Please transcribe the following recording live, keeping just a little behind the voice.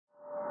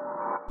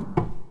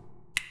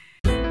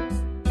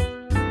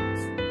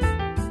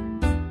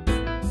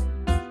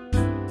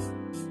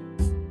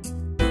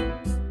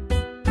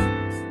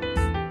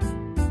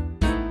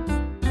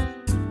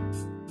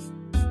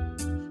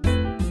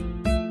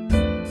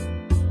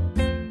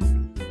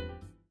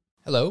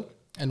Hello,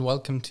 and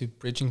welcome to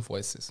Bridging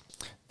Voices,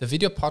 the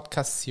video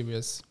podcast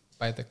series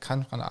by the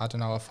Konrad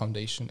Adenauer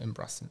Foundation in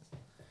Brussels.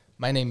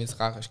 My name is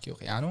Rareș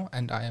Chioreanu,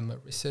 and I am a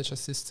research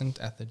assistant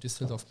at the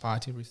Düsseldorf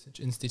Party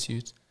Research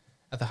Institute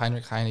at the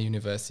Heinrich Heine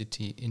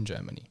University in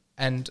Germany.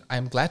 And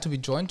I'm glad to be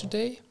joined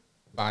today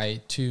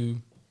by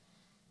two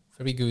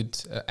very good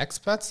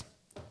experts.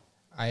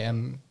 I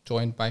am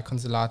joined by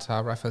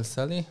Consolata Raphael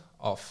Sulley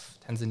of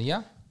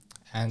Tanzania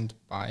and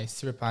by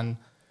Siripan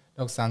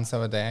Nogsuan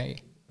Sawasdee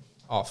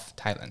of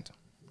Thailand.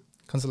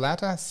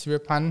 Consolata,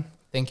 Siripan,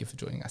 thank you for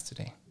joining us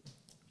today.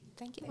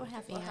 Thank you for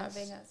having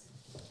us.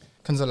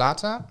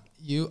 Consolata,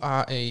 you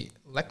are a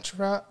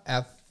lecturer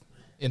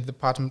in the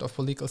Department of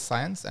Political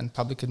Science and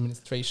Public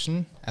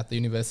Administration at the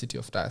University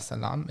of Dar es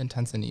Salaam in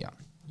Tanzania.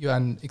 You are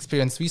an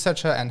experienced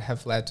researcher and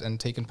have led and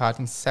taken part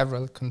in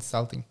several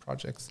consulting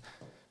projects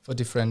for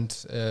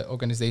different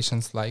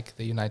organizations like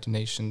the United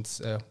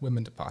Nations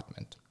Women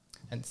Department.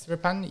 And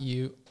Siripan,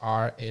 you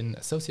are an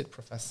associate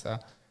professor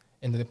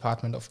in the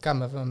Department of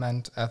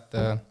Government at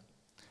the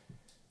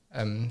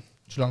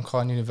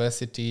Chulalongkorn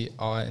University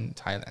in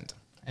Thailand.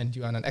 And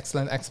you are an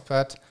excellent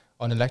expert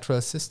on electoral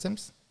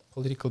systems,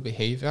 political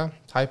behavior,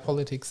 Thai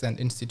politics and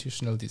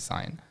institutional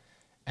design.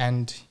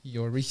 And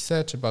your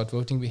research about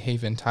voting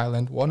behavior in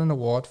Thailand won an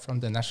award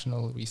from the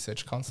National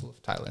Research Council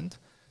of Thailand.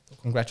 So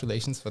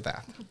congratulations for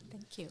that.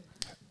 Thank you.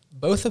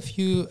 Both of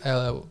you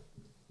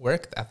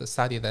worked at the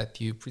study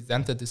that you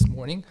presented this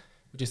morning,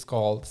 which is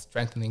called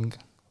Strengthening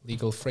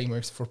Legal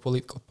Frameworks for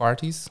Political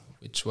Parties,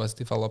 which was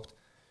developed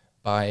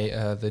by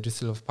the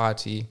Düsseldorf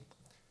Party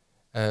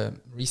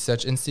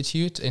Research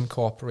Institute in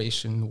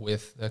cooperation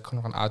with the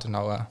Konrad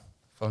Adenauer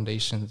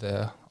Foundation,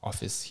 the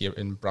office here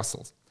in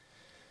Brussels.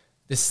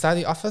 This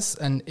study offers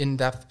an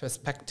in-depth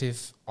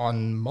perspective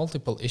on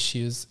multiple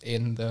issues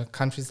in the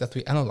countries that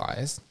we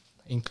analyze,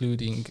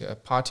 including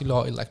party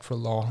law,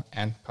 electoral law,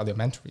 and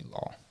parliamentary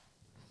law.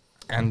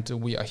 And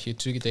we are here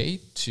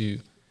today to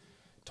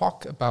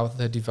talk about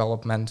the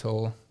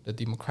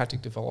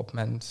democratic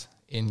development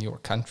in your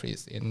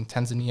countries, in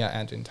Tanzania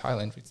and in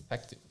Thailand,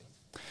 respectively.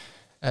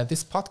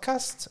 This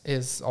podcast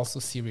is also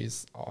a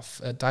series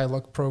of a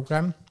dialogue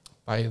program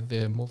by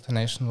the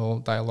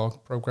multinational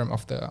dialogue program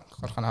of the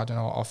Konrad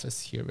Adenauer office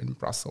here in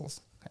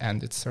Brussels.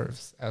 And it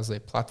serves as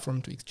a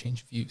platform to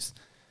exchange views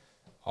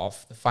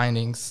of the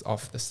findings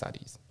of the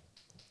studies.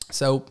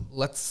 So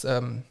let's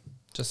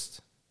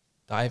just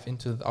dive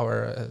into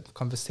our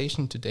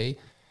conversation today.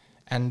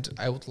 And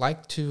I would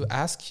like to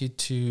ask you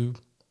to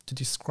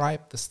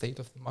describe the state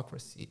of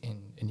democracy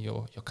in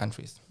your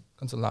countries.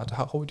 Consolata,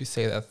 how would you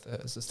say that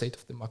is the state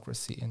of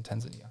democracy in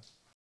Tanzania?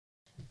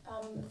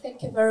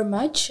 Thank you very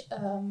much.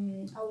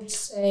 I would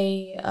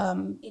say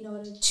in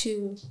order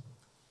to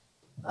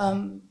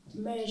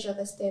measure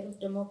the state of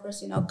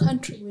democracy in our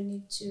country, we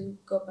need to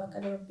go back a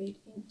little bit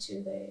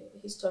into the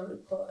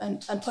historical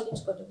and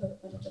political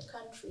development of the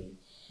country.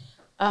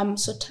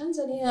 So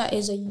Tanzania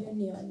is a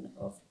union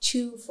of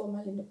two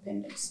former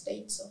independent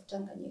states of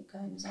Tanganyika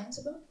and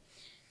Zanzibar,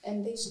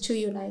 and these two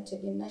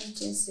united in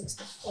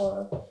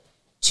 1964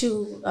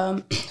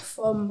 to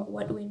form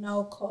what we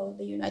now call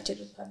the United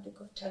Republic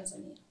of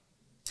Tanzania.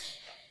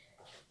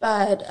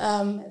 But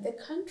the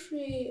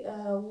country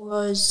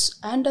was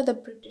under the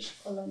British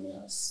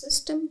colonial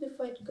system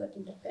before it got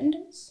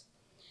independence.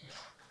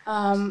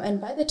 And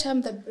by the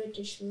time the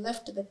British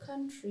left the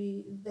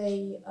country,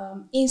 they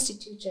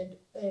instituted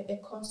a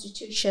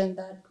constitution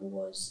that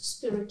was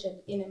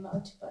spirited in a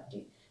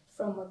multi-party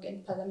framework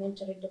and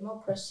parliamentary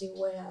democracy,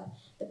 where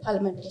the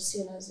parliament was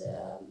seen as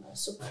a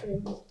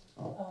supreme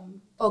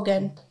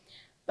organ.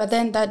 But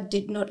then that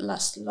did not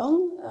last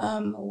long.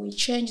 We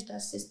changed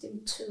that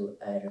system to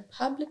a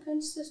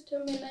republican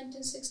system in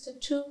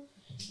 1962,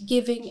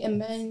 giving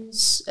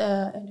immense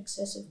and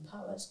excessive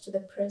powers to the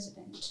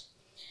president.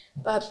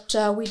 But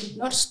we did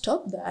not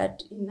stop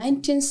that. In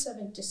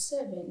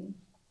 1977,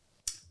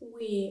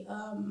 we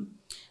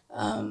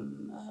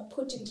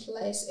put in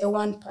place a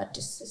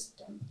one-party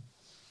system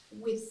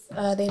with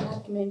the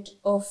enactment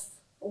of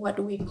what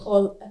we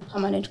call a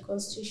permanent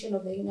constitution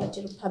of the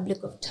United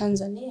Republic of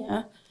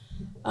Tanzania.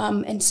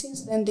 And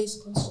since then,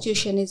 this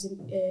constitution is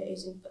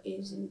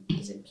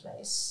in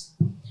place.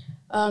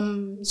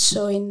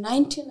 So in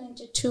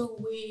 1992,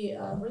 we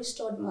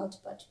restored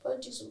multi-party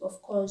politics,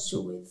 of course,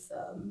 with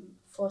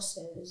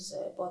forces,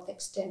 both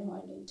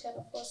external and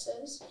internal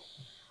forces.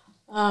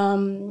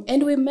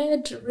 And we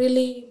made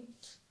really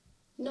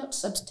not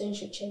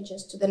substantial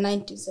changes to the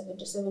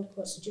 1977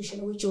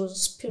 constitution, which was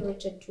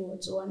spirited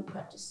towards a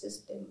one-party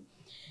system.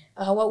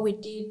 What we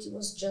did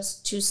was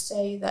just to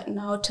say that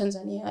now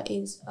Tanzania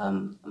is a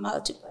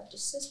multi-party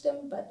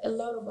system, but a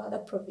lot of other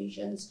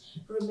provisions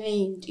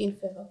remained in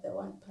favor of the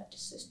one-party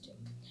system.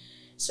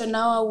 So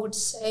now I would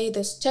say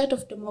the state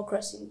of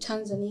democracy in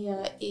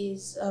Tanzania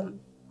is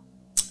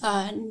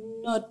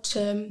not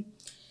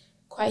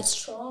quite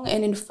strong,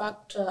 and in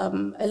fact,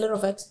 a lot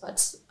of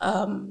experts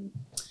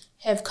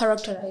have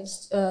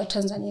characterized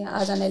Tanzania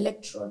as an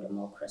electoral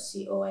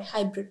democracy or a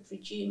hybrid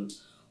regime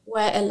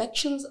where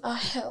elections are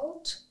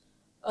held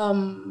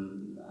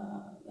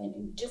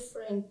in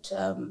different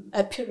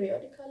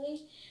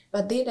periodically,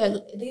 but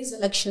these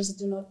elections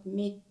do not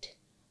meet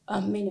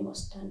minimal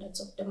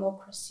standards of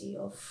democracy,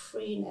 of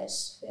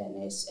freeness,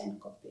 fairness, and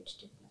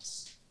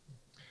competitiveness.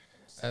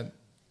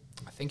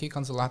 Thank you,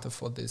 Consolata,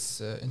 for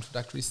this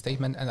introductory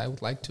statement, and I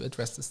would like to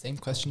address the same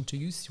question to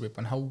you,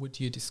 Siripan. How would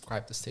you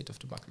describe the state of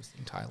democracy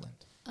in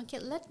Thailand? Okay,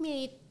 let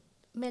me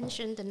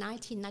mention the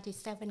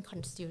 1997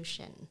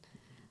 constitution.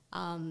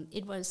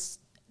 It was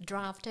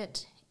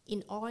drafted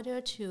in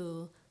order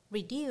to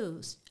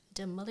reduce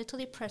the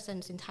military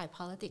presence in Thai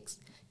politics.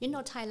 You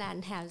know,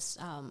 Thailand has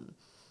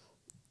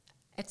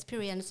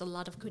experienced a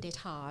lot of coup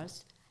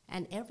d'etats,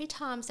 and every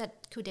time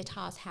that coup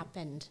d'etats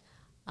happened,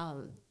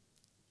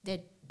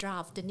 they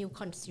draft the new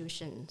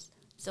constitutions.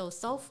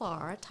 So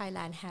far,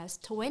 Thailand has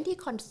 20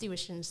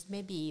 constitutions,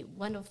 maybe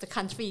one of the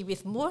countries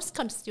with most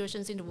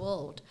constitutions in the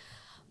world.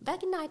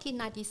 Back in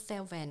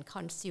 1997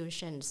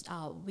 constitutions,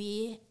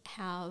 we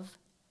have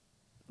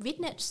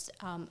witnessed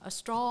a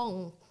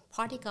strong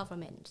party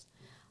government.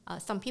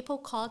 Some people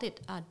called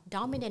it a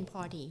dominant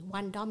party,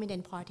 one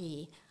dominant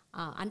party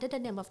under the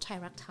name of Thai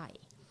Rak Thai.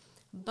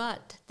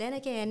 But then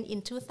again,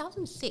 in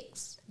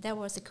 2006, there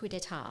was a coup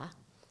d'etat,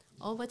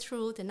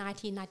 overthrew the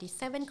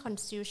 1997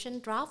 constitution,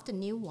 draft a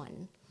new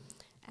one.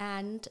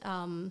 And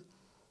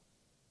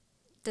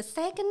the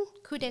second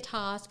coup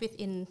d'etat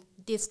within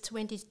these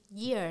 20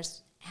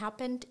 years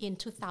happened in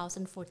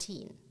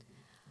 2014.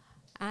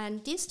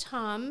 And this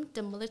time,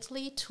 the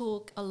military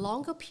took a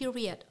longer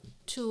period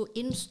to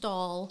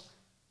install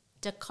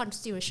the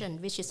constitution,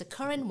 which is the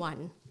current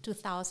one,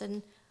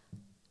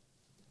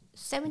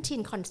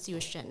 2017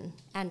 constitution,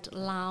 and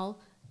allow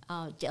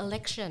the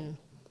election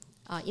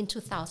in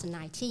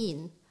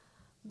 2019.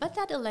 But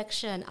that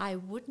election, I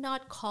would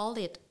not call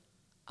it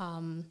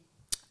a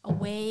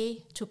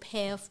way to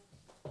pave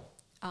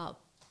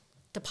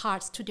the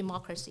paths to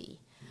democracy,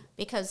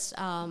 because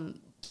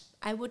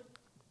I would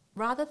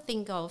rather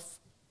think of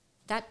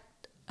that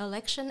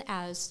election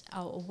as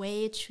a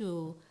way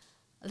to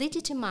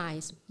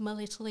legitimize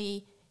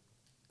military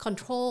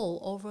control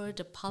over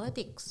the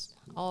politics,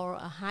 or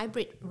a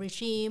hybrid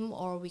regime,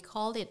 or we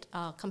call it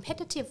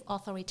competitive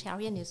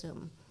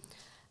authoritarianism.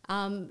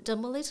 The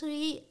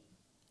military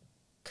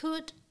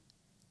could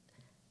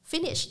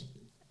finish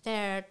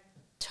their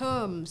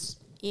terms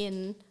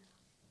in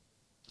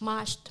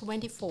March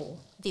 24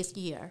 this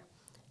year.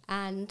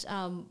 And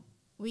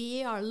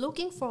we are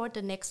looking for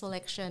the next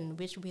election,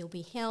 which will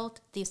be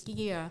held this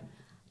year,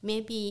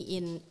 maybe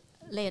in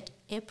late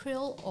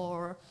April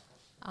or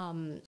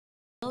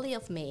early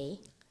of May.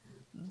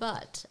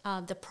 But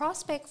the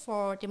prospect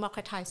for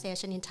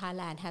democratization in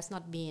Thailand has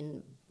not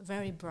been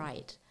very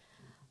bright.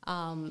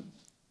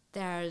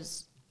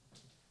 There's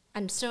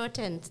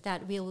uncertain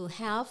that we will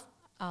have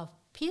a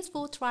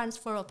peaceful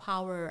transfer of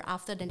power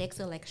after the next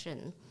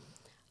election.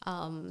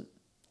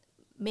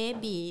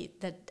 Maybe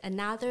that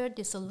another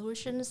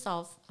dissolutions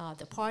of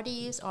the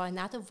parties or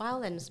another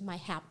violence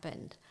might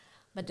happen.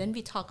 But then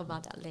we talk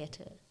about that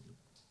later.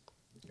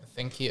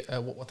 Thank you.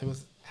 What I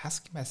was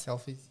asking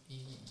myself is,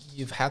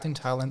 you've had in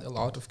Thailand a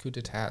lot of coup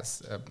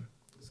d'etats.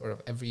 Sort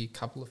of every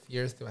couple of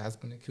years there has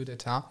been a coup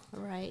d'etat.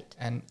 Right.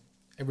 And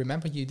I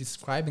remember you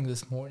describing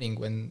this morning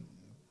when,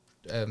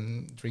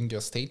 during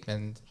your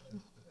statement,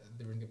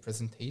 during the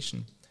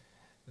presentation,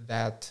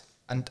 that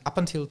and up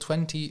until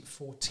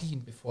 2014,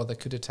 before the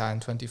coup d'etat in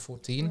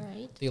 2014,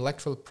 right, the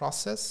electoral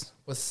process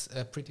was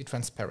pretty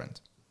transparent.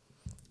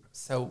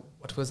 So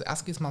what I was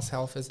asking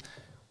myself is,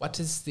 what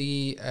is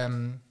the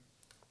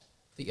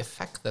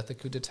effect that the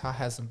coup d'etat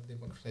has on the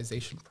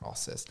democratization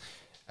process?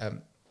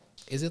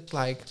 Is it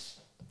like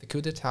the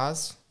coup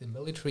d'etats, the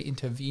military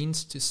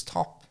intervenes to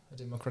stop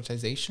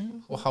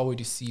democratization, or how would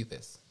you see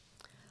this?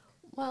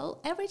 Well,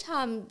 every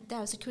time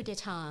there's a coup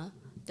d'etat,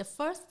 the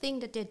first thing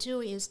that they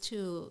do is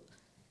to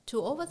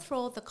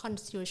overthrow the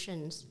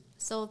constitutions,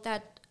 so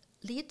that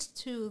leads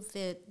to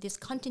the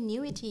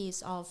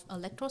discontinuities of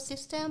electoral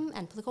system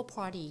and political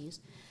parties.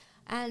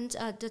 And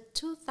the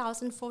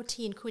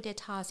 2014 coup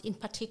d'etats in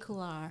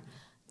particular,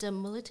 the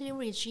military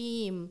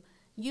regime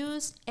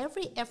used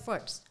every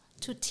effort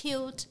to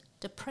tilt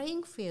the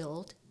playing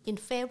field in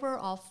favor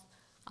of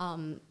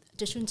the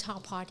Junta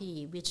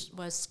Party, which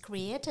was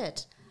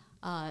created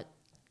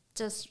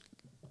just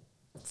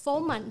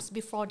 4 months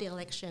before the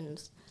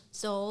elections.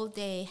 So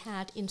they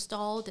had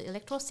installed the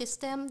electoral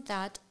system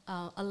that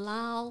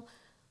allow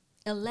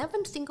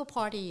 11 single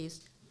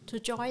parties to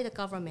join the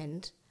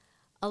government,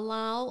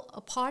 allow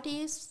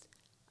parties,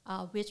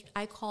 which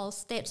I call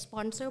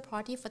state-sponsored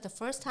party for the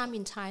first time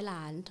in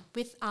Thailand,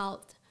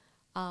 without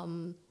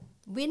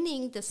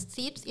winning the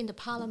seats in the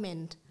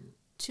parliament,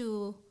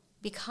 to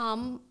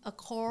become a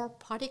core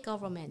party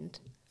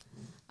government.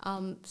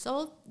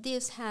 So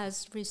this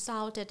has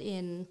resulted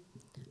in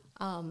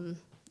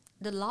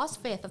the lost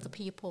faith of the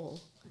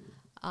people.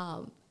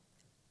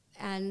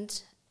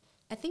 And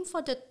I think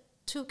for the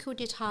 2 coup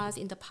d'etats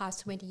in the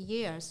past 20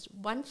 years,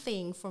 one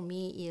thing for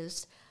me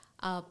is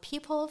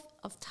people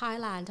of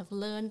Thailand have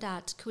learned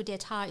that coup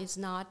d'etat is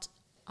not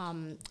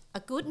a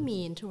good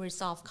mean to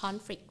resolve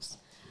conflicts.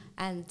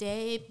 and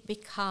they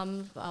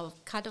become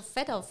kind of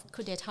fed of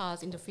coup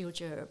d'etats in the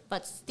future.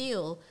 But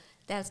still,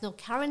 there's no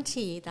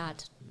guarantee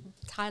that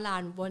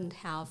Thailand won't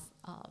have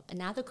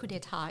another coup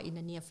d'etat in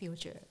the near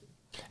future.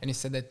 And you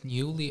said that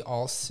newly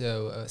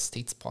also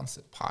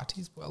state-sponsored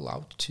parties were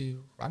allowed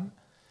to run.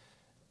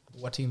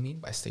 What do you mean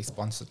by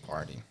state-sponsored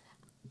party?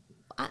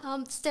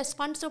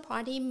 State-sponsored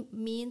party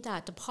means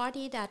that the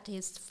party that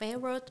is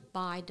favored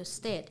by the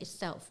state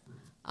itself.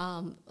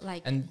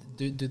 And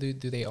do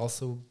they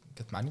also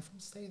get money from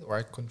the state or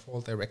are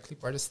controlled directly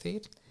by the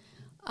state?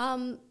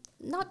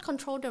 Not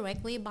controlled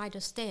directly by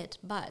the state,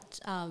 but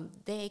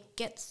they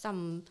get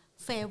some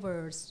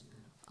favors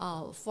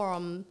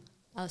from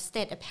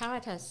state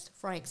apparatus.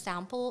 For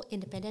example,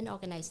 independent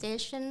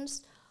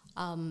organizations,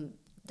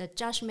 the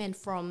judgment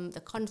from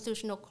the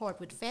Constitutional Court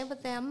would favor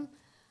them.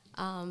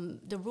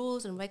 The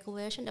rules and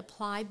regulations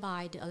applied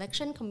by the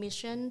Election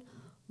Commission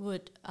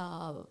would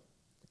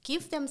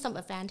give them some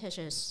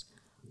advantages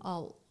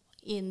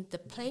in the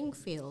playing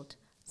field.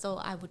 So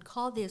I would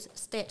call this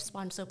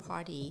state-sponsored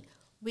party,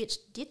 which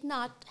did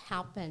not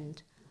happen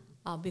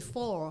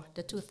before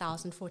the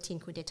 2014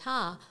 coup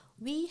d'etat.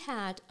 We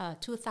had a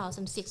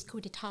 2006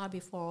 coup d'etat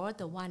before,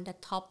 the one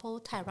that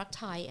toppled Thai Rak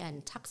Thai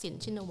and Thaksin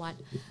Shinawat.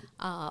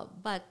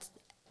 But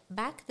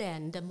back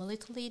then, the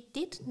military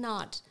did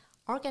not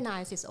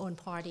organize its own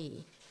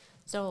party.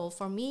 So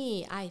for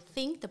me, I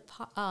think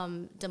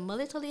the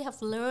military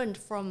have learned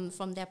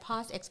from their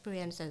past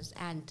experiences,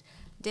 and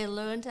they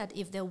learned that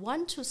if they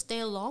want to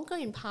stay longer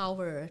in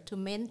power, to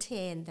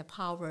maintain the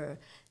power,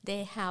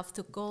 they have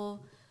to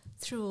go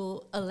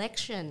through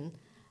election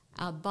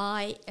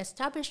by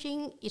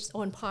establishing its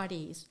own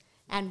parties.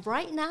 And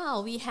right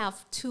now, we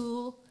have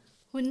two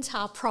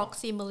junta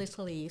proxy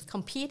militaries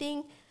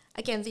competing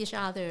against each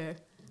other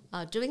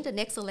during the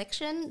next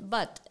election.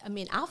 But I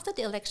mean, after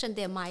the election,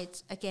 they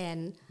might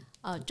again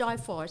join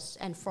force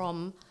and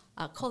form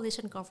a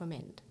coalition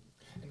government.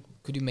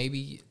 Could you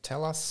maybe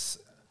tell us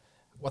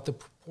what the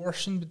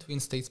proportion between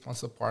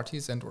state-sponsored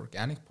parties and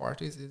organic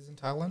parties is in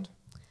Thailand?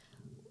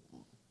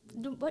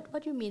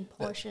 What do you mean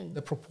portion?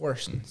 The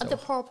proportion. The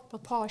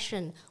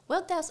proportion.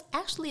 Well, there's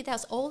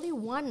only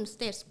one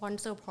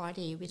state-sponsored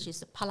party, which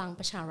is Palang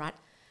Pracharat.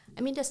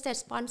 I mean, the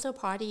state-sponsored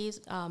parties,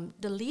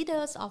 the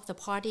leaders of the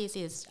parties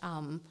is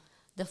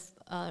the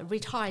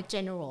retired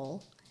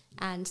general,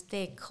 and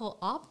they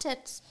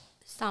co-opted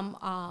some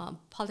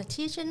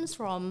politicians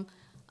from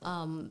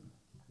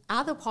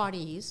other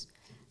parties.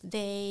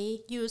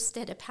 They use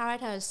state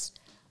apparatus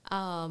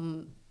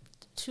to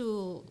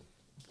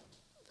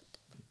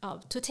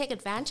take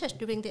advantage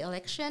during the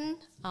election.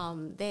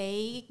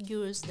 They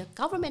use the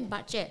government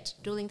budget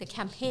during the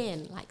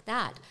campaign, like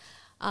that.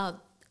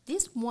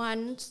 This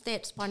one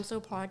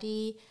state-sponsored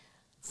party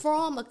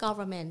form a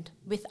government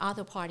with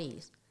other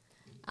parties.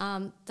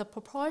 The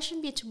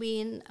proportion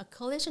between a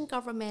coalition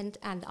government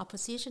and the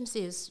opposition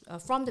is,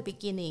 from the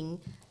beginning,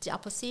 the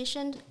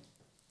opposition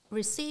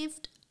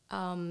received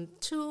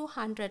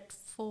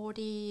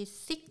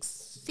 246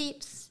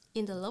 seats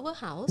in the lower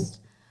house.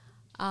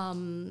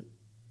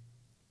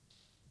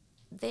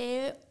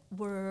 There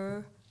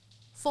were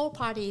 5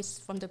 parties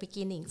from the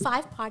beginning.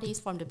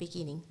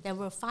 There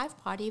were 5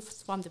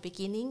 parties from the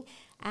beginning,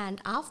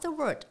 and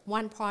afterward,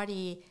 one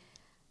party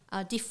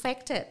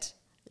defected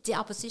the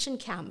opposition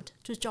camp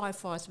to join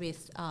force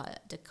with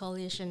the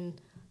coalition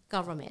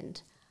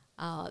government.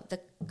 The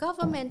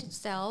government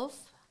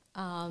itself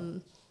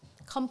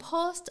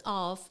composed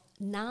of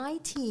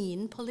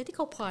 19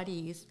 political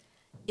parties,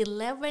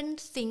 11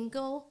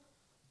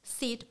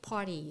 single-seat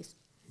parties,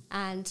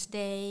 and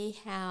they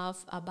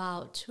have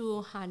about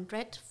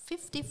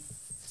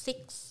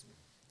 256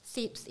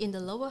 seats in the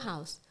lower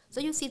house.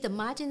 So you see the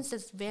margins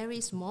is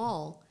very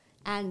small,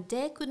 and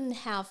they couldn't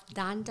have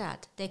done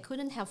that. They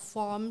couldn't have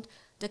formed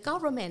the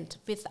government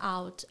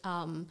without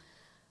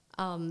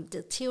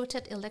the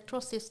tilted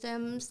electoral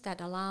systems that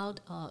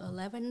allowed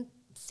 11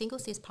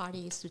 single-seat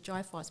parties to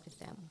join force with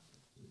them.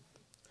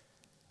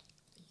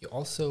 You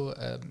also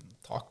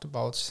talked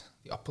about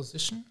the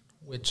opposition,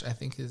 which I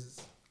think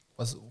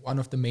was one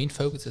of the main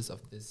focuses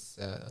of this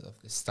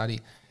study.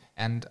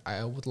 And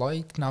I would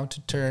like now to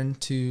turn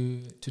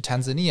to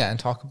Tanzania and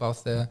talk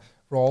about the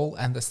role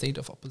and the state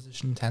of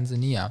opposition in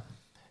Tanzania.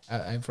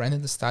 I've read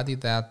in the study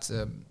that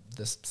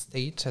the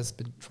state has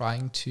been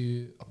trying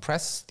to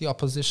oppress the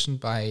opposition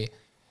by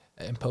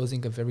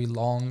imposing a very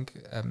long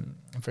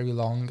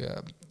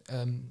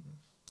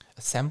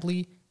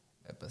assembly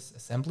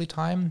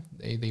time.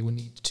 They will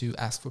need to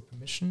ask for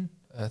permission,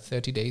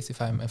 30 days if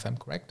I'm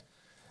correct.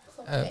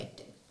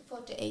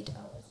 48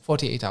 hours.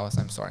 48 hours,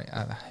 I'm sorry.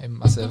 I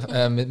must have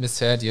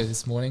misheard you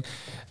this morning.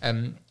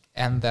 And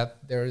that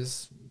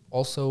there's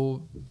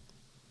also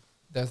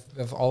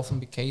often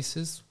been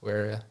cases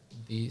where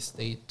the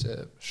state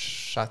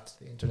shut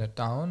the internet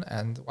down,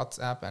 and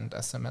WhatsApp and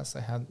SMS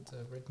I had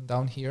written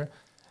down here,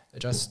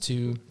 just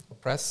to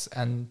oppress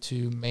and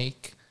to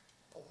make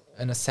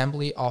an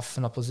assembly of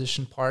an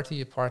opposition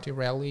party, a party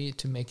rally,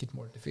 to make it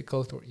more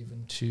difficult or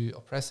even to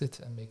oppress it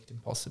and make it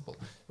impossible.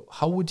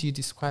 How would you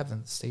describe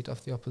then the state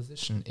of the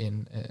opposition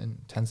in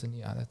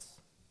Tanzania?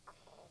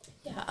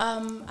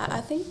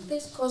 I think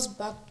this goes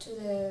back to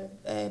the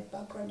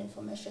background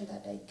information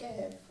that I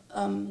gave.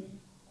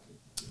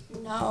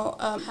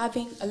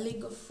 Having a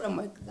legal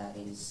framework that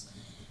is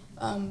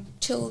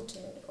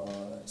tilted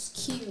or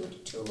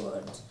skewed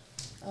towards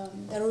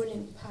the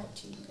ruling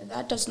party,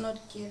 that does not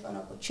give an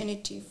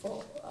opportunity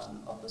for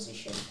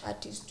opposition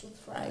parties to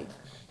thrive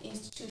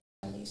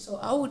institutionally. So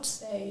I would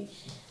say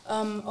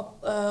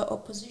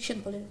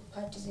opposition political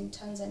parties in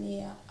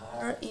Tanzania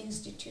are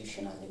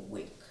institutionally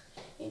weak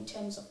in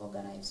terms of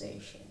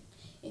organization,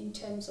 in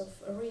terms of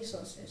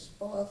resources,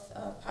 both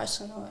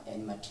personal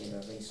and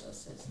material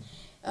resources.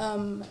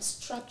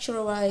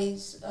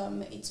 Structure-wise,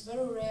 it's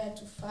very rare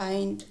to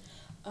find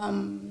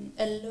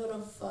a lot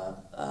of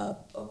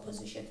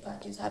opposition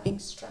parties having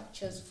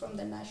structures from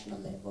the national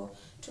level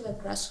to the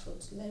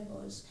grassroots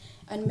levels.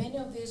 And many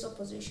of these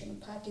opposition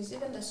parties,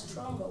 even the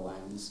stronger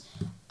ones,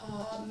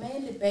 are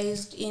mainly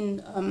based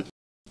in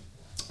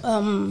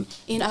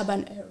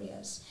urban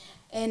areas.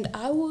 And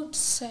I would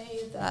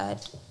say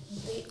that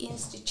the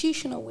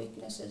institutional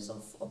weaknesses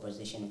of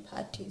opposition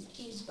parties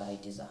is by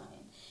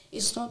design.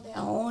 It's not their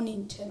own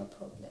internal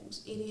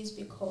problems. It is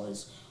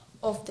because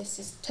of the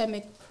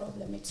systemic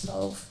problem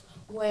itself,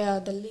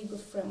 where the legal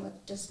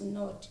framework does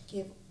not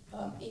give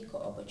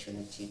equal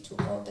opportunity to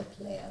all the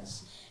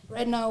players.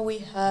 Right now we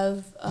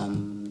have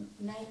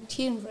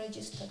 19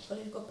 registered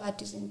political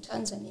parties in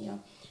Tanzania,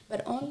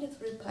 but only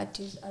 3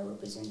 parties are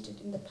represented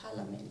in the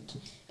parliament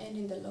and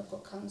in the local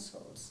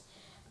councils.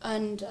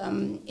 And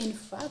in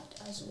fact,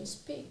 as we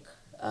speak,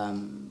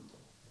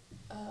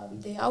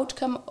 the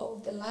outcome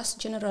of the last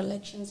general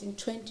elections in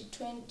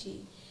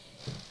 2020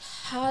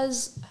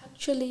 has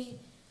actually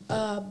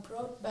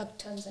brought back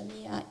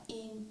Tanzania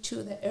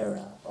into the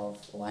era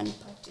of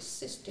one-party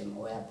system,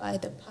 whereby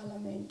the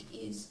parliament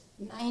is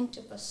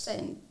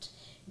 90%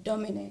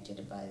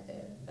 dominated by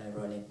the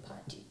ruling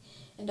party.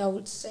 And I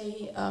would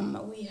say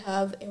we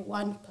have a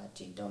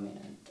one-party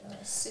dominant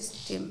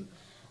system.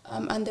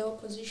 And the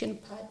opposition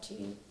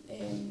party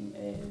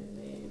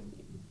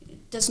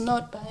does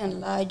not, by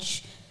and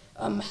large,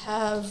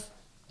 have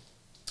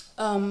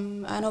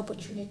an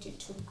opportunity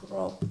to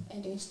grow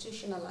and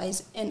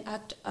institutionalize and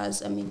act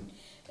as,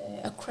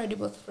 a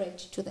credible threat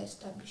to the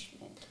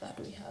establishment that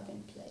we have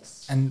in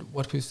place. And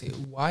what we say,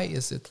 why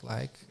is it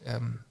like,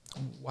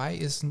 why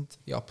isn't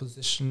the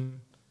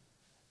opposition,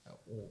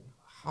 or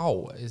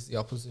how is the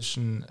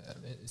opposition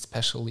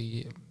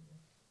especially,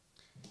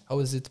 how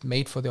is it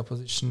made for the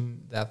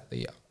opposition that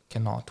they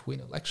cannot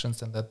win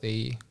elections, and that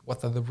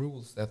what are the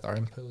rules that are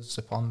imposed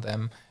upon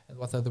them, and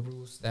what are the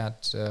rules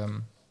that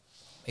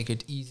make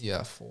it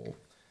easier for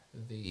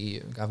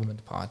the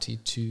government party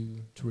to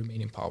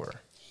remain in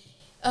power?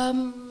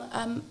 I'm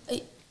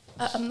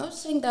not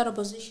saying that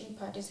opposition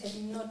parties have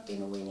not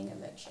been winning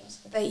elections.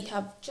 They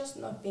have just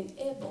not been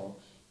able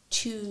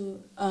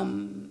to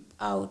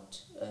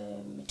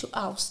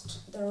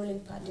oust the ruling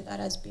party that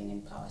has been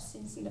in power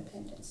since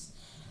independence.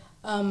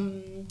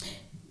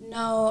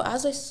 Now,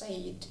 as I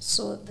said,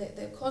 so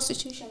the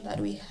constitution that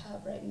we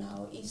have right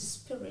now is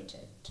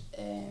spirited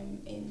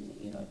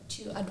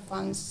to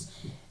advance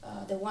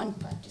the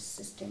one-party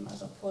system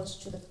as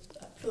opposed to the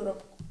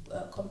plural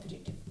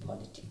competitive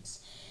politics.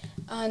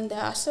 And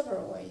there are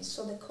several ways.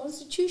 So the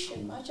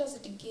constitution, much as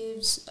it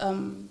gives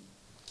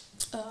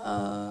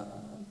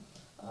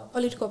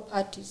political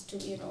parties to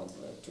be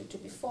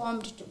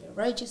formed, to be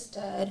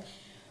registered,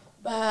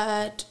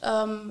 but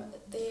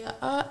there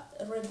are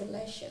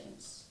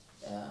regulations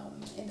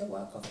in the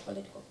work of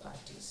political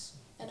parties,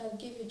 and I'll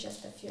give you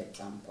just a few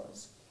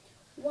examples.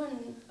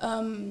 One,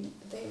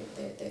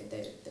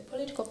 the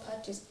Political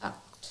Parties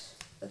Act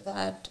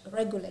that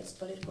regulates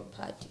political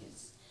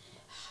parties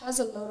has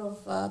a lot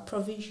of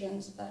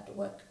provisions that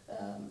work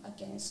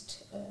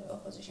against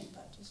opposition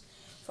parties.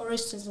 For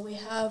instance, we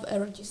have a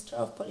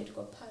registrar of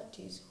political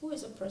parties who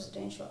is a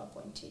presidential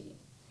appointee.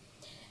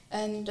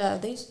 And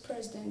this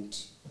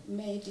president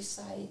may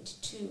decide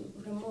to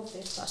remove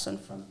this person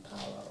from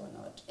power or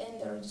not. And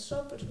the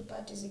registrar of political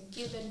parties is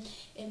given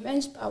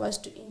immense powers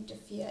to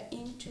interfere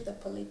into the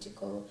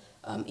political,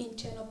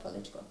 internal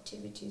political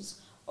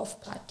activities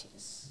of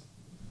parties.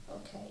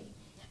 Okay.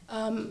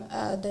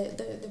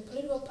 The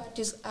Political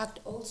Parties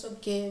Act also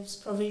gives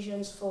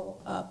provisions for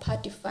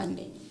party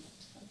funding.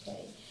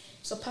 Okay.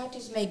 So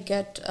parties may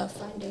get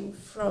funding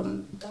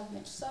from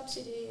government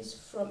subsidies,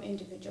 from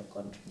individual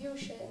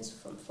contributions,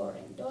 from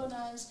foreign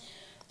donors,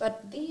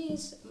 but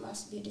these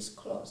must be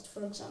disclosed.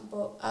 For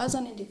example, as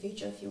an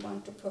individual, if you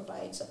want to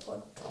provide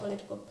support to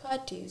political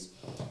parties,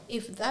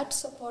 if that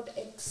support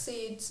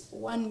exceeds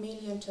 1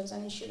 million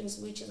Tanzanian shillings,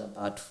 which is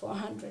about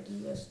 $400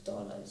 US,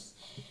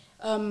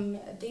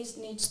 this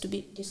needs to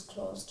be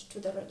disclosed to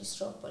the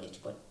registrar of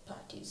political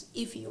parties.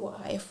 If you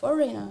are a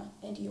foreigner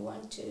and you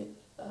want to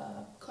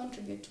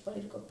contribute to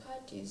political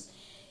parties,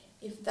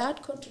 if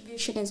that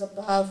contribution is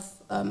above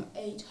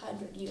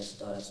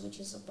 $800, which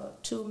is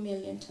about 2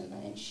 million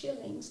Tanzanian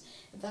shillings,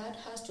 that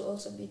has to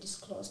also be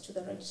disclosed to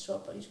the registrar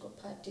of political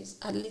parties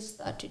at least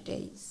 30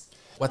 days.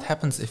 What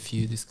happens if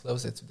you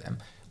disclose it to them?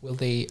 Will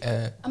they...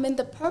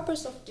 the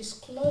purpose of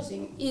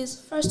disclosing is,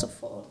 first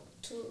of all,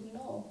 to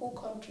know who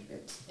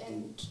contributes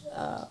and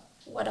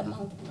what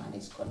amount of money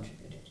is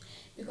contributed.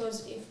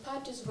 Because if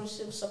parties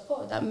receive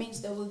support, that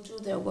means they will do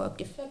their work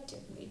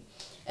effectively.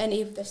 And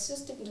if the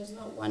system does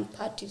not want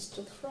parties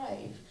to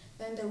thrive,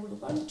 then they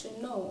would want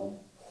to know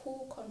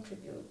who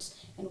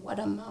contributes and what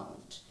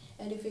amount.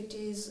 And if it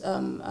is,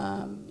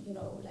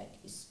 like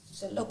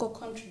it's a local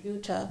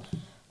contributor,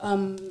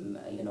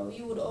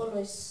 you would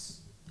always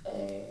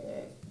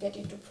get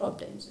into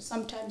problems.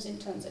 Sometimes in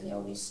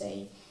Tanzania we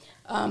say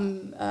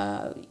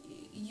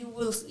you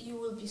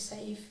will be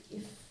safe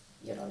if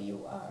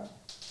you are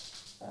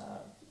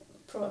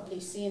probably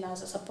seen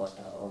as a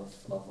supporter of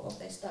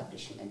the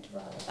establishment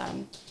rather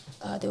than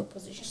the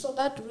opposition. So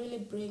that really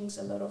brings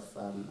a lot of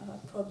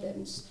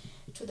problems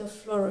to the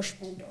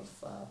flourishment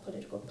of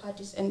political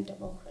parties and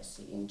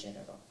democracy in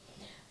general.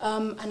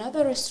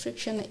 Another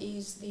restriction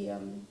is the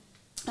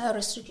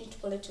restriction to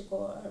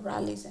political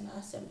rallies and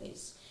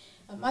assemblies.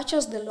 Much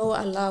as the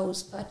law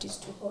allows parties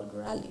to hold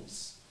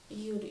rallies,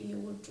 you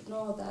would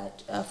know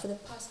that for the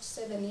past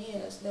 7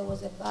 years there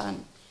was a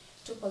ban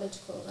to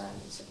political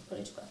rallies and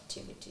political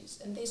activities,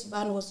 and this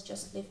ban was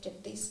just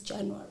lifted this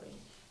January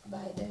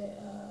by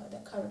the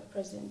current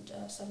president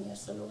Samia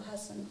Suluhu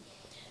Hassan.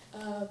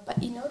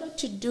 But in order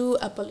to do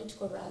a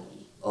political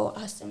rally or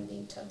assembly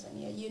in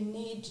Tanzania, you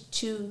need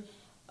to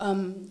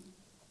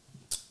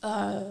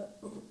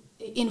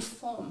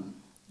inform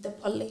the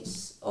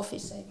police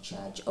officer in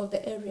charge of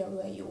the area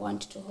where you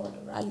want to hold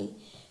a rally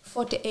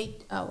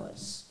 48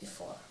 hours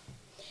before.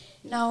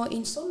 Now,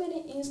 in so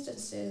many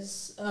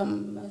instances,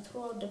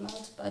 throughout the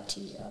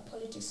multi-party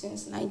politics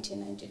since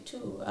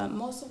 1992,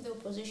 most of the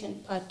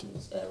opposition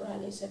parties'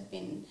 rallies have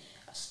been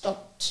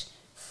stopped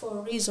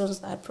for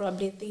reasons that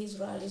probably these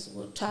rallies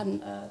will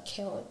turn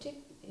chaotic.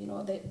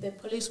 The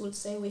police will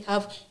say we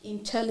have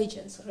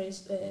intelligence,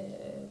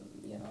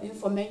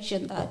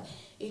 information that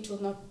it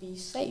will not be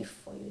safe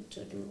for you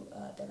to do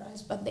the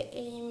rallies. But the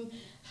aim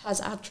has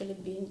actually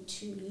been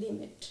to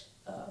limit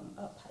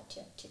party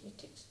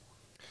activities.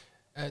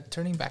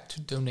 Turning back to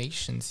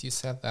donations, you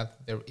said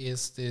that there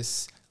is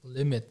this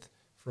limit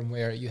from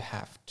where you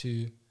have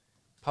to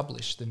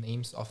publish the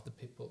names of the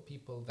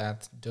people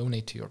that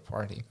donate to your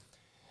party.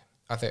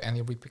 Are there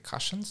any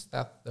repercussions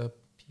that the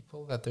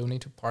people that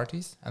donate to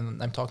parties,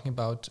 and I'm talking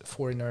about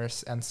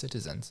foreigners and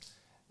citizens,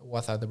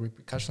 what are the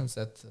repercussions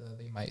that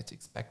they might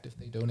expect if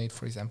they donate,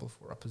 for example,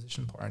 for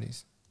opposition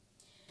parties?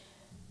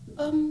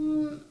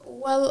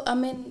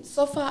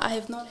 So far I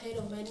have not heard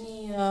of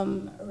any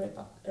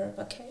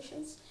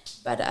repercussions,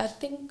 but I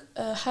think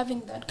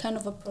having that kind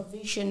of a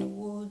provision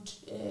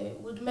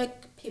would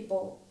make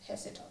people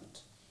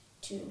hesitant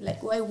to,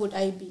 like, why would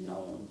I be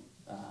known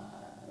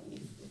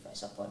if I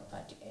support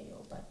party A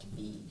or party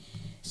B?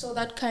 So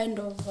that kind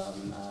of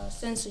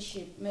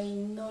censorship may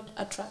not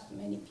attract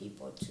many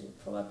people to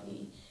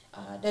probably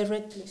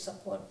directly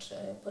support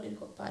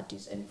political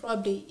parties, and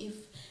probably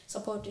if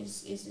support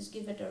is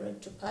given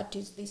direct to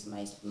parties, this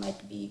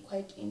might be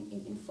quite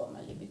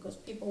informally, because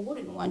people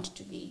wouldn't want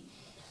to be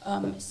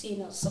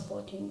seen as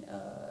supporting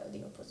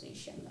the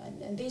opposition,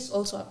 and this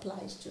also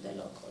applies to the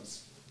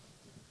locals.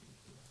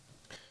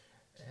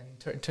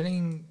 And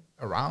turning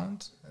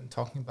around and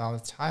talking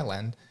about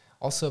Thailand,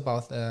 also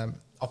about the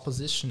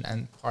opposition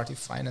and party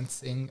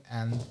financing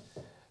and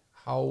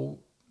how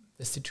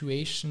the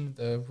situation,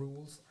 the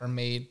rules are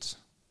made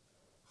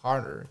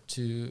harder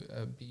to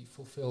be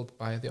fulfilled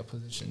by the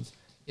oppositions.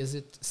 Is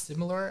it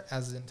similar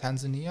as in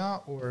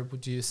Tanzania, or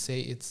would you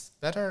say it's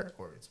better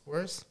or it's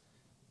worse?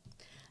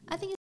 I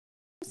think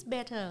it's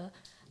better.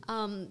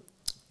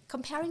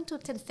 Comparing to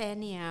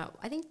Tanzania,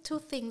 I think two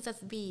things that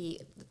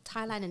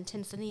Thailand and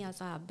Tanzania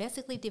are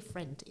basically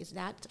different is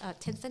that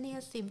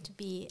Tanzania seems to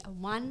be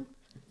one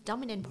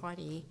dominant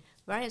party,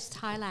 whereas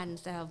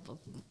Thailand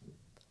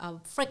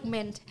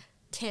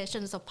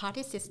fragmentations of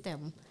party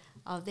system.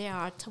 There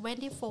are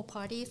 24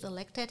 parties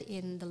elected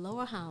in the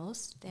lower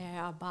house.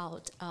 There are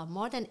about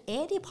more than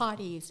 80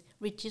 parties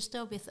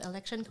registered with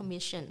Election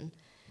Commission.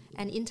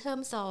 And in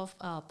terms of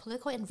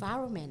political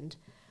environment,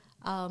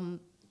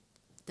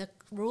 the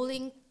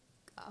ruling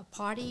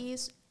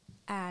parties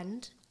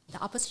and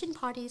the opposition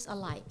parties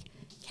alike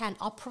can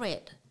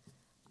operate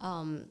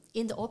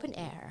in the open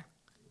air.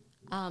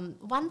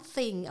 One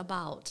thing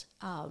about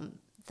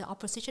the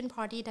opposition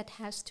party that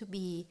has to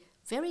be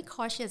very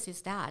cautious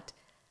is that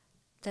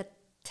the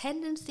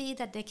tendency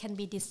that they can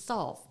be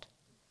dissolved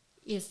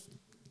is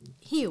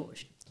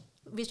huge,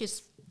 which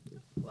is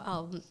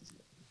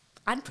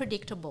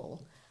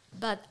unpredictable.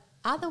 But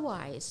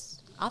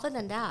otherwise, other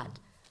than that,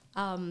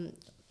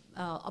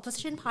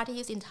 opposition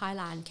parties in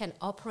Thailand can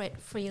operate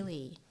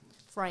freely.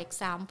 For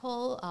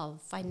example,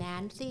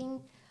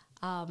 financing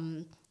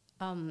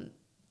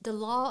the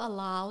law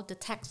allowed the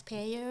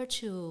taxpayer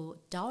to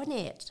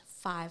donate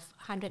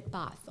 500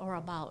 baht or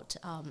about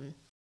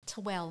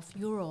 12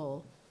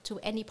 euro to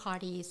any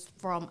parties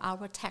from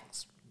our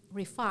tax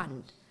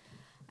refund.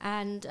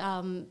 And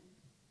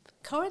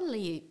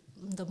currently,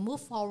 the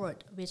Move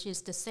Forward, which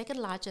is the second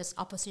largest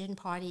opposition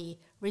party,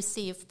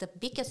 received the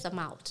biggest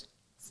amount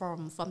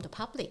from the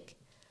public.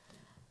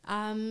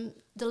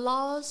 The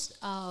laws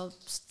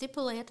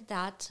stipulate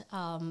that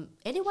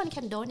anyone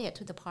can donate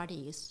to the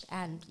parties,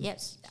 and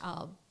yes,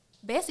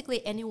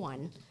 basically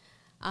anyone.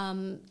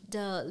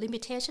 The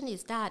limitation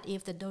is that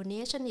if the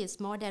donation is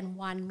more than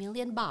 1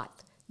 million baht,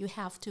 you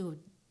have to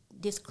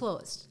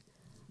disclose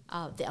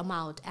the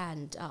amount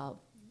and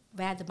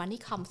where the money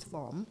comes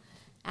from.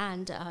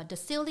 And the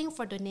ceiling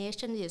for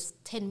donation is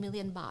 10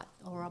 million baht,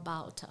 or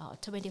about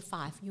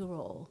 25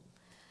 euro.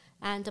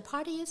 And the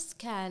parties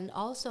can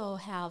also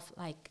have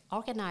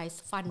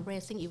organized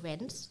fundraising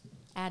events,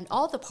 and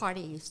all the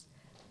parties,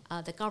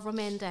 the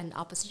government and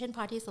opposition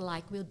parties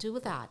alike, will do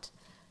that.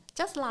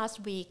 Just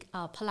last week,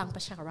 Palang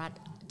Pracharat,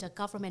 the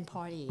government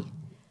party,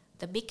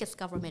 the biggest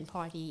government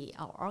party,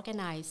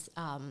 organized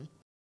a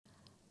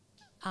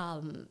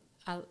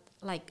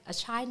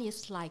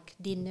Chinese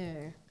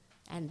dinner,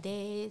 and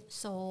they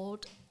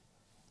sold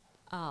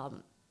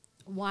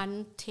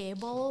one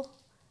table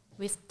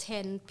with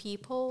 10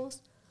 people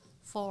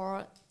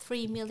for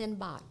 3 million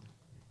baht,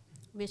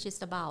 which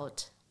is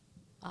about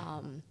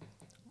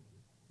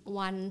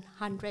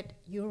 100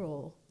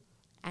 euro.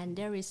 And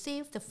they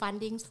received the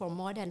fundings for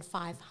more than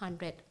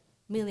 500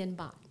 million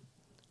baht.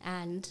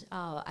 And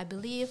I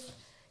believe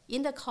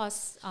in the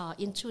course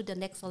into the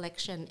next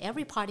election,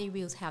 every party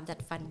will have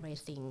that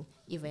fundraising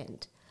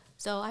event.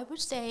 So I would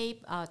say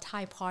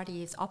Thai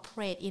parties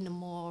operate in a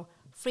more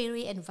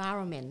free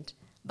environment.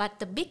 But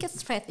the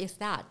biggest threat is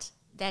that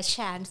their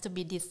chance to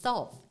be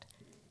dissolved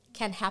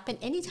can happen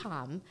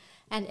anytime.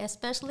 And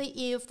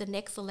especially if the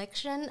next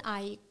election,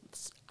 I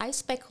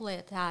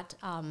speculate that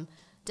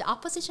the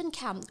opposition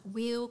camp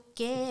will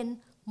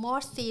gain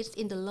more seats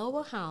in the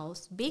lower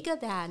house, bigger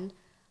than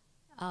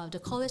the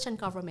coalition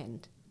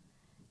government.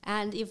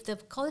 And if the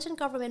coalition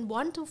government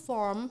want to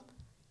form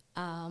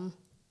a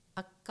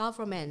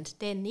government,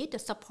 they need the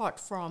support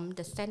from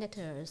the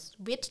senators,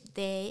 which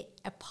they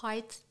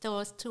appoint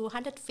those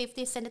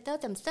 250 senators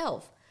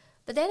themselves.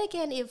 But then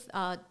again, if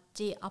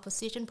the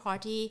opposition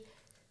party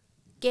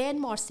gain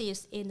more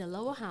seats in the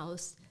lower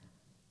house,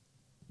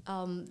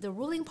 the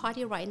ruling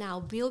party right now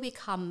will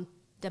become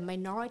the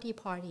minority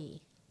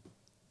party,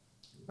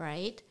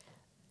 right?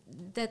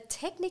 The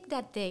technique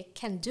that they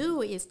can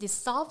do is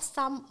dissolve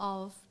some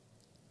of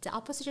the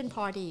opposition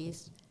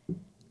parties.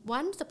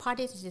 Once the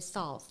parties is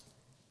dissolved,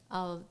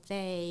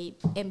 the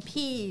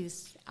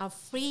MPs are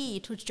free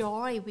to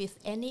join with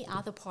any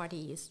other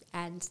parties,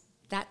 and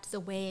that's the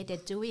way they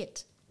do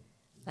it.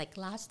 Like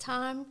last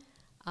time,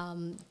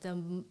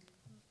 the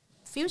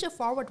Future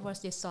Forward was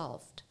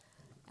dissolved,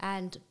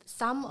 and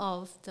some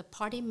of the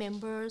party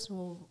members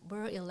who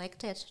were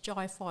elected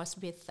joined force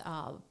with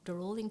the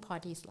ruling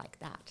parties like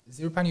that.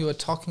 Siripan, you were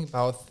talking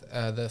about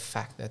the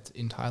fact that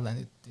in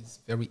Thailand it is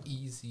very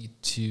easy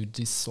to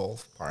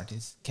dissolve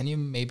parties. Can you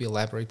maybe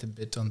elaborate a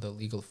bit on the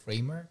legal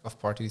framework of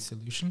party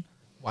dissolution?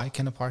 Why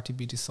can a party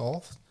be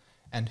dissolved,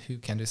 and who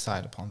can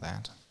decide upon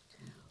that?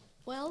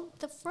 Well,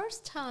 the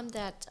first time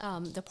that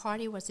the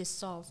party was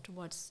dissolved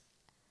was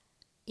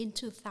in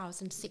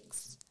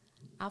 2006,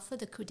 after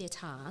the coup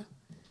d'etat.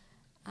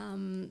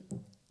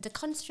 The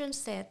constitution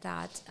said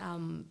that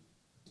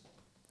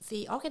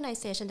the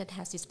organization that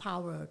has this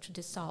power to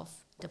dissolve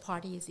the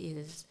parties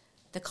is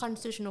the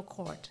Constitutional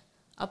Court,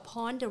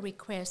 upon the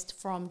request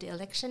from the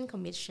Election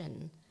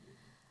Commission.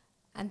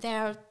 And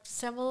there are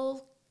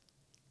several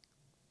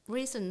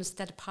reasons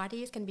that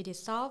parties can be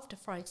dissolved.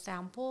 For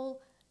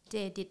example,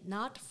 they did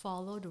not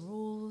follow the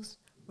rules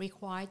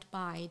required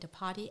by the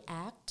Party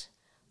Act.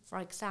 For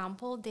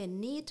example, they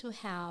need to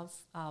have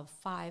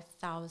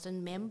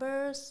 5,000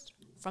 members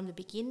from the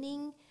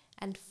beginning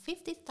and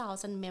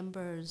 50,000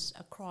 members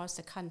across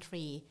the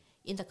country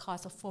in the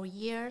course of 4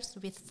 years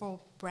with 4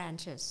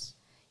 branches.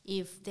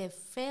 If they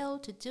fail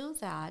to do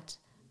that,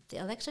 the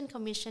Election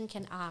Commission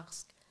can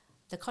ask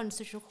the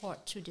Constitutional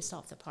Court to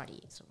dissolve the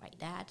party. So like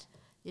that,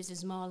 this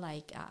is more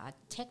like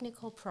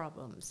technical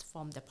problems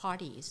from the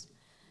parties.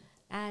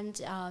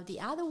 And the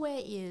other way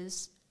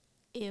is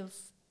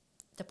if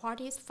the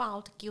party is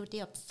found guilty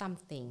of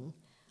something.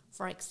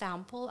 For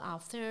example,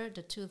 after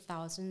the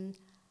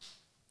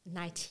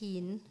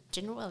 2019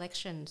 general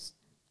elections,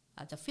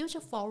 the Future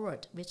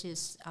Forward, which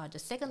is the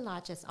second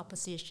largest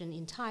opposition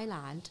in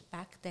Thailand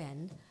back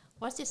then,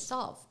 was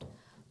dissolved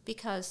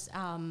because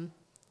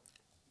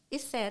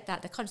it said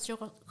that the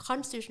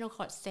Constitutional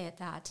Court said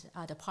that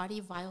the party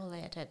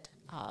violated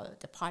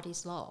the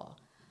party's law.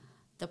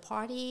 The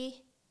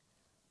party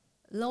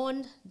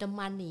loaned the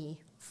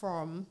money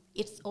from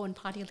its own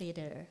party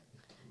leader.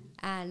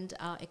 And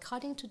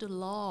according to the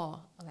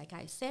law, like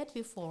I said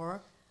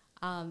before,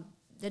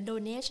 the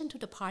donation to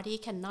the party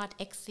cannot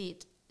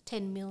exceed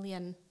 10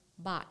 million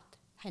baht,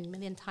 10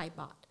 million Thai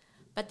baht.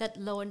 but that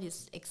loan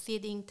is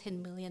exceeding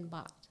 10 million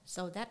baht.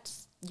 So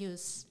that's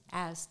used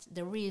as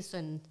the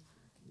reason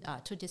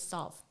to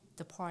dissolve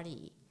the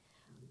party.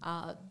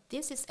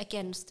 This is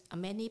against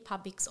many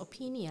public's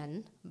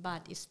opinion,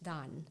 but it's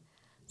done.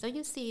 So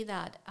you see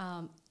that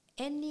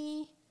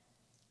any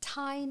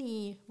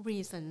tiny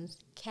reasons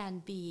can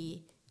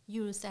be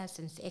used as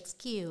an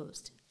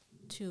excuse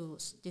to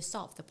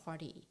dissolve the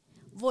party.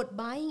 Vote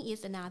buying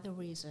is another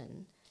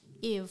reason.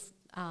 If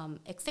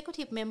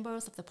executive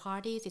members of the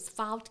parties is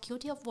found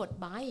guilty of vote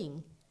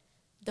buying,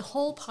 the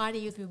whole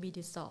party will be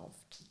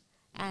dissolved.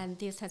 And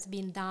this has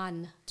been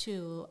done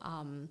to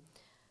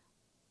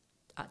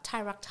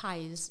Thai Rak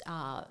Thai's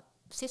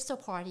sister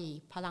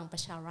party, Palang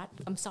Pracharat.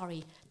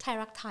 Thai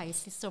Rak Thai's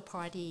sister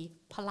party,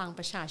 Palang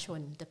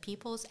Prachachon, the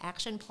People's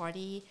Action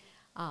Party,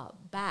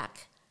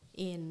 back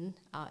in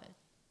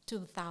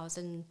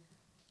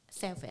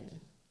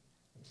 2007.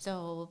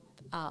 So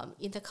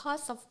in the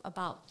course of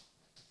about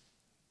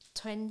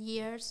 10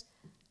 years,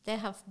 there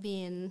have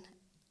been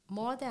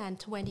more than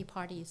 20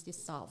 parties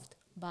dissolved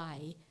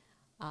by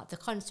the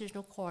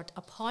Constitutional Court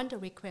upon the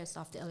request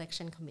of the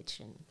Election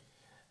Commission.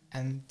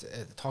 And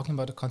talking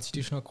about the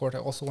Constitutional Court, I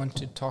also want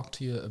to talk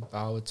to you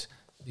about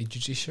the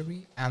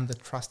judiciary and the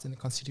trust in the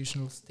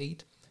constitutional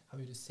state. How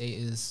would you say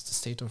is the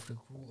state of the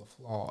rule of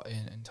law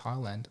in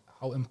Thailand?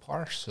 How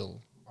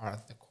impartial are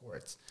the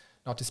courts?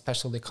 Not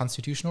especially the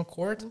Constitutional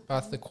Court,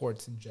 but the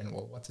courts in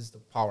general. What is the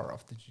power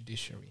of the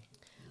judiciary?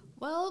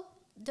 Well,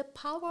 the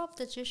power of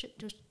the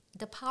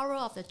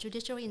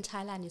judiciary in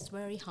Thailand is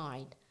very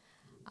high.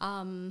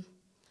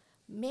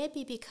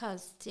 Maybe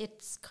because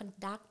it's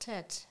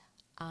conducted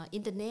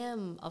in the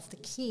name of the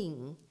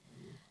king.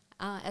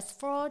 As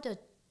for the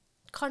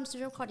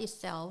Constitutional Court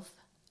itself,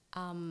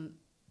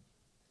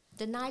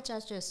 the 9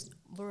 judges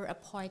were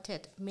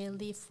appointed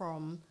mainly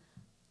from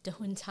the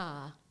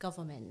junta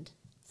government,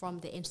 from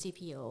the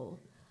NCPO.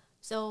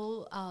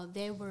 So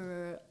there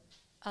were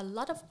a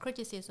lot of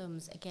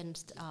criticisms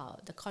against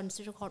the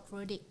Constitutional Court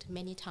verdict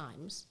many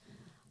times.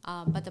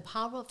 But the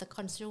power of the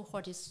Constitutional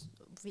Court is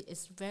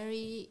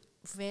very,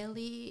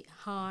 very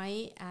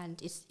high,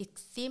 and it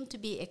seemed to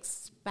be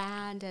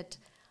expanded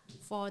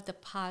for the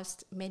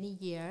past many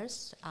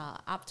years,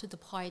 up to the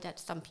point that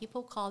some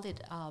people call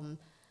it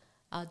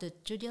the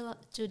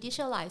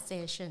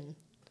judicialization.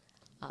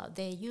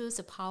 They use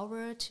the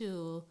power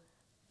to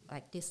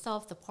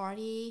dissolve the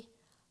party,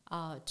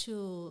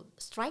 to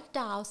strike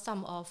down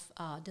some of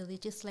the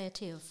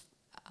legislative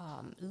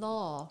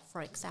law,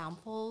 for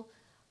example,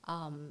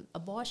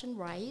 abortion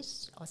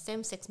rights or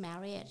same-sex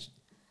marriage.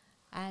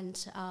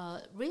 And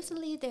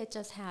recently they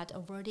just had a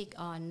verdict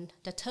on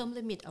the term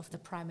limit of the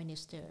Prime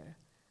Minister.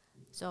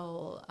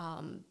 So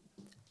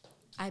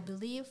I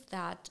believe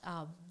that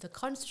the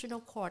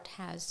Constitutional Court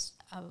has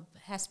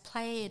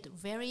played a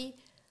very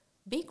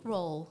big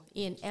role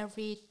in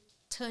every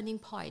turning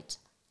point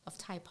of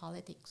Thai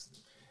politics.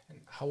 And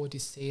how would you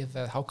say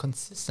that, how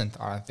consistent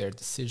are their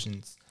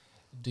decisions?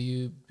 Do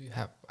you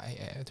have,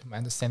 to my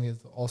understanding,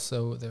 there's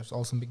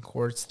also been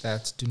courts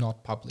that do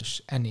not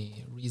publish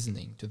any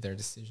reasoning to their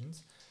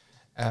decisions.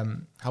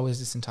 How is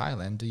this in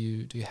Thailand? Do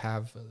you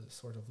have a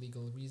sort of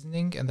legal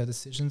reasoning and the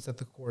decisions that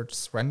the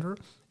courts render,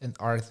 and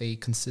are they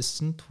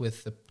consistent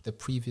with the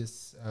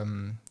previous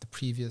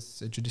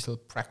judicial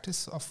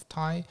practice of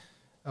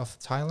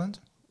Thailand?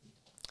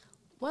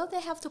 Well,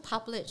 they have to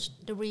publish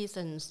the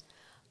reasons,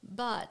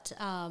 but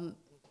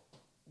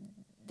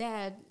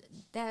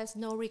there's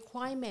no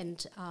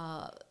requirement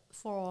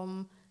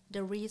from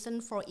the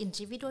reason for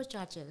individual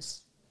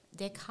judges.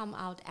 They come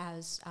out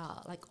as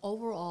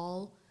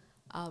overall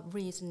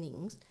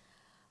reasonings.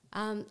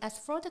 As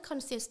for the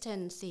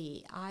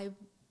consistency, I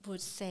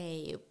would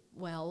say,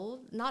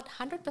 well, not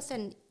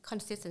 100%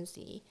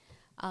 consistency.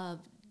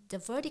 The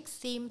verdicts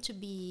seem to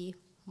be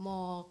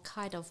more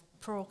kind of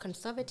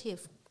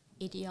pro-conservative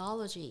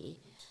ideology,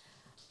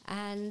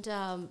 and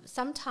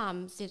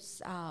sometimes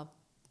it's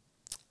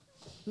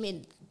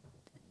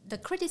the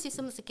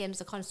criticisms against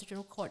the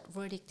Constitutional Court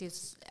verdict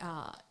is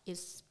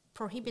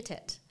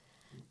prohibited,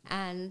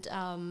 and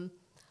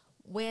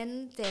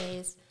when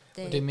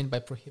what do you mean by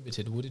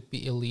prohibited? Would it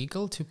be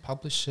illegal to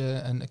publish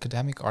an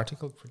academic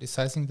article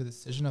criticizing the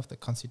decision of the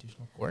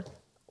Constitutional Court?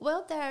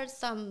 Well, there are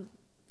some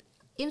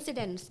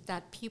incidents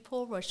that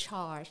people were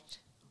charged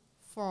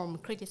from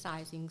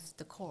criticizing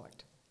the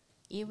court.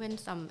 Even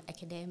some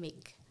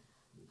academic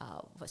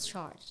was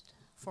charged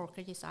for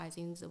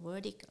criticizing the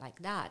verdict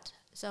like that.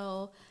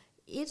 So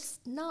it's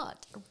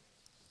not,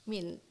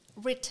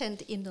 written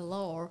in the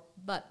law,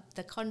 but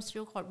the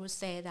Constitutional Court would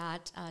say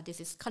that this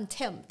is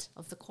contempt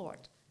of the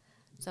court.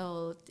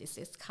 So this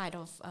is kind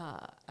of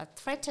a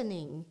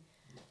threatening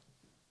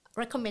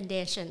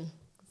recommendation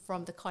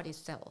from the court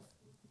itself.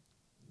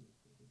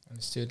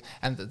 Understood.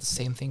 And the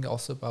same thing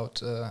also about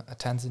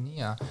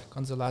Tanzania.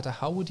 Consolata,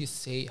 how would you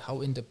say,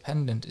 how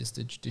independent is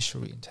the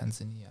judiciary in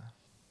Tanzania?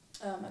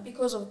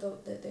 Because of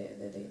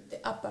the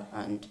upper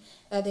hand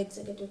the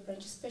executive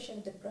branch,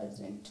 especially the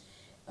president,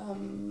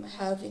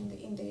 have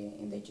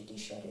in the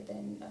judiciary,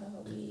 then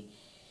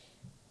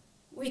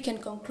we can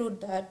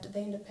conclude that the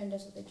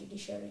independence of the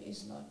judiciary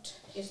is not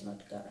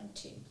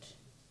guaranteed.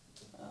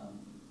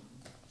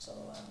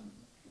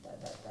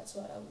 That's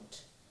what I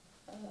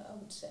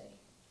would say.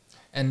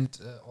 And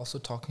also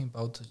talking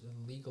about the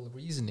legal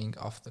reasoning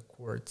of the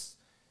courts,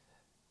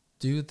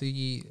 does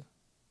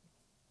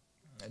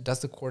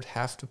the court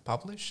have to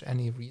publish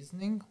any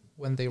reasoning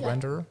when they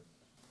render?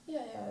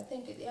 Yeah, I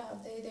think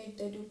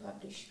they do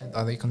publish. And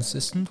are they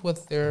consistent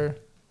with their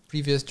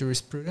previous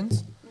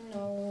jurisprudence?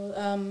 No,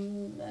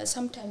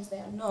 sometimes they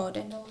are not.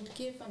 And I would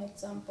give an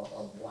example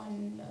of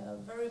one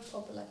very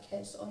popular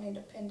case on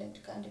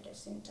independent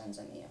candidates in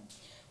Tanzania,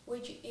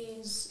 which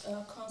is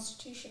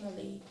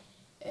constitutionally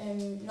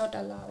not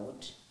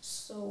allowed.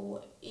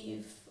 So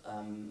if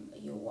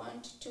you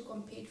want to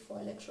compete for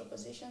electoral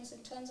positions in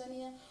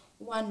Tanzania,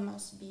 one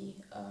must be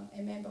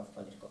a member of a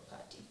political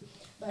party.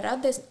 But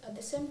at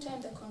the same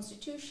time, the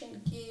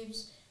constitution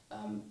gives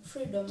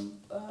freedom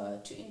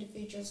to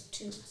individuals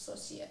to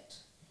associate.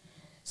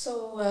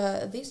 So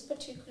this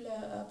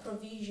particular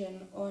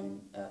provision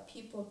on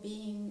people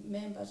being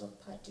members of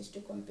parties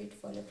to compete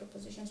for electoral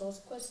positions was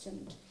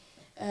questioned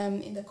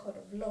in the court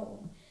of law.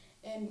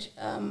 And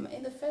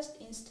in the first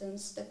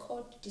instance, the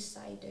court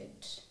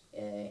decided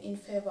in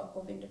favor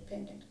of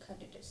independent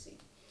candidacy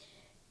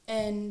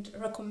and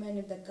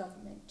recommended the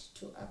government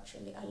to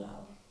actually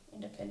allow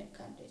independent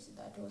candidates.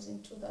 That was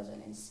in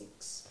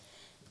 2006.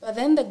 But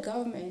then the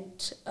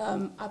government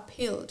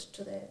appealed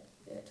to the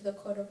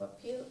Court of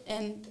Appeal,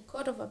 and the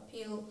Court of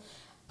Appeal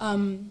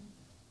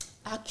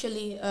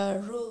actually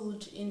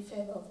ruled in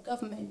favor of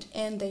government,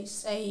 and they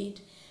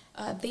said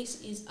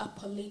this is a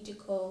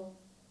political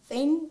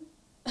thing,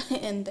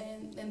 and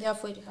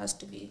therefore it has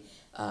to be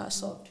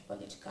solved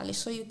politically.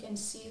 So you can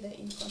see the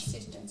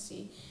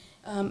inconsistency,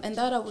 and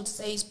that I would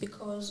say is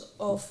because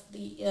of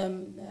the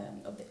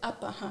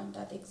upper hand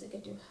that the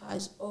executive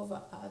has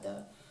over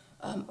other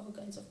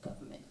organs of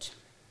government.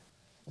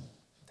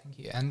 Thank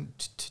you. And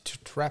to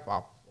wrap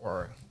up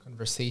our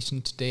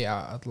conversation today,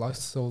 I'd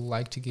also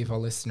like to give our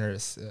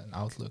listeners an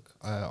outlook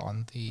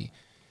on the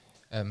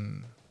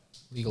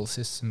legal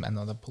system and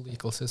on the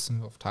political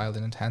system of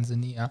Thailand and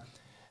Tanzania.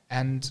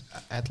 And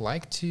I'd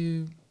like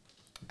to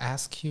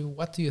ask you,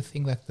 what do you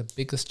think that the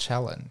biggest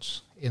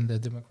challenge in the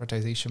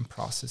democratization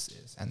process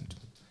is? And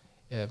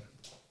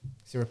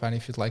Siripan,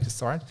 if you'd like to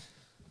start.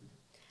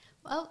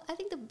 Well, I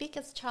think the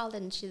biggest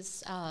challenge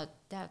is, there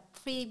are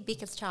three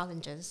biggest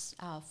challenges.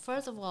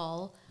 First of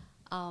all,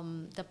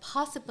 the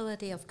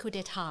possibility of coup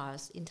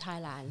d'etats in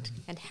Thailand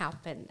can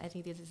happen. I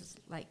think this is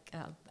like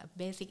a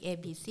basic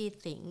ABC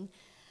thing.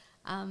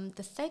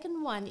 The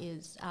second one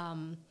is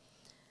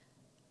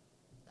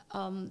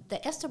the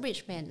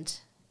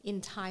establishment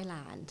in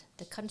Thailand.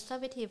 The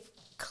conservative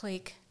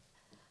clique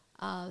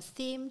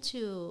seem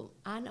to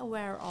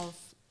unaware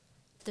of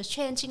the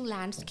changing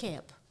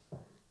landscape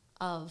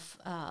of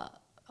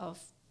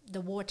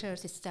the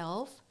waters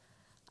itself.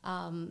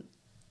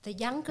 The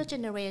younger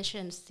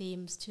generation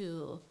seems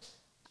to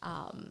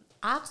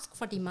ask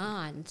for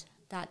demand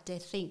that they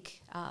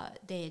think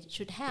they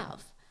should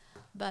have,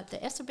 but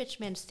the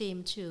establishment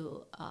seem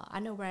to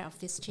unaware of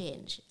this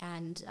change.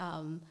 And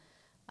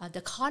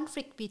the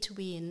conflict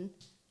between,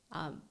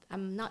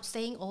 I'm not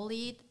saying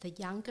only the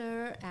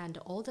younger and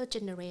older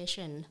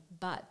generation,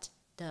 but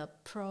the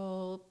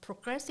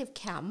pro-progressive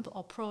camp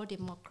or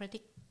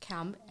pro-democratic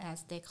camp,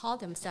 as they call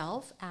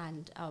themselves,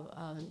 and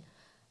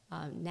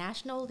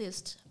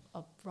nationalist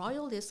or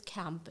royalist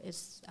camp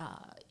is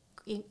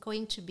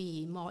going to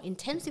be more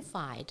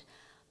intensified,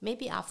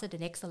 maybe after the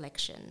next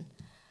election.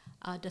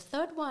 The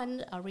third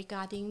one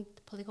regarding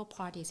the political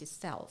parties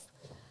itself.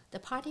 The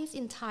parties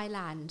in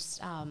Thailand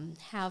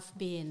have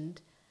been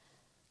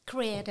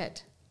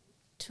created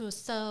to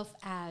serve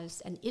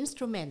as an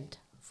instrument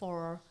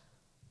for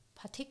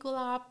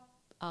particular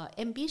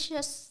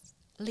ambitious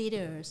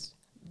leaders,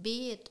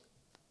 be it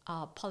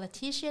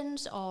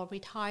politicians or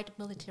retired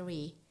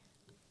military,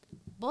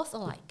 both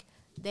alike.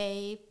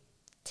 They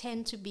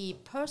tend to be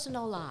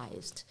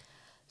personalized.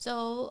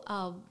 So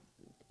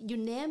you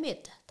name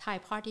it, Thai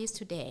parties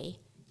today,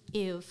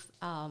 if,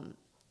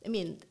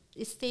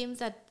 it seems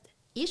that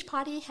each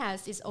party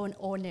has its own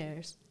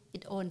owners,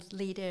 its own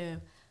leader,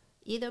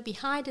 either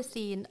behind the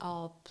scene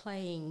or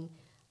playing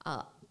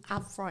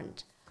up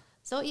front.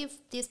 So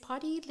if these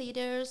party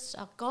leaders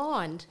are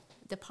gone,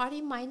 the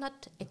party might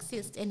not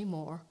exist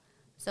anymore.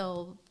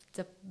 So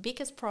the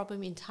biggest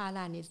problem in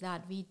Thailand is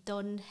that we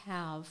don't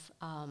have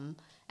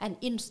an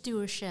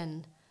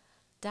institution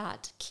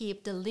that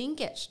keep the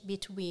linkage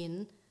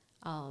between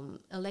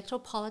electoral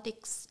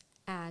politics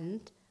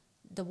and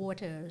the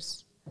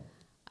voters.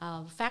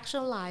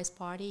 Factionalized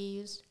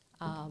parties,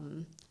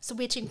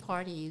 switching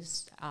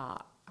parties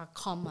are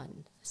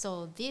common.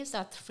 So these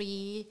are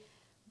three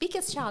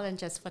biggest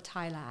challenges for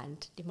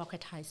Thailand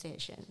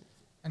democratization.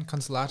 And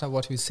Consolata,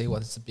 what do you say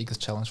was the biggest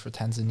challenge for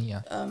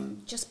Tanzania?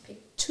 Just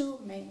pick two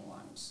main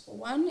ones.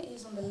 One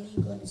is on the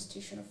legal and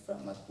institutional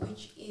framework,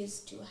 which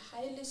is too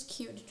highly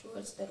skewed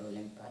towards the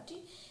ruling party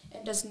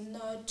and does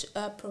not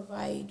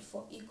provide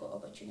for equal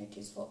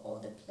opportunities for all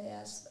the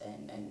players,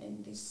 and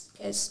in this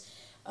case,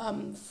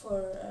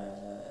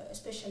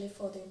 especially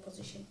for the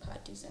opposition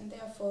parties. And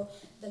therefore,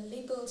 the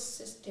legal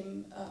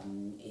system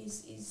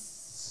is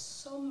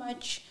so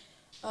much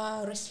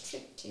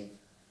restrictive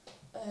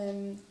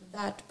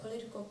that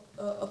political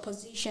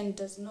opposition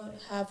does not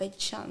have a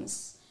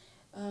chance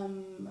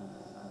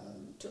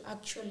to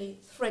actually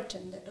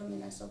threaten the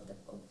dominance of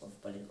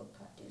political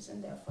parties,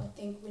 and therefore I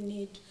think we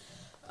need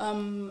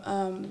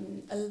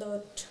a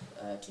lot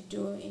to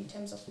do in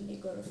terms of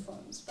legal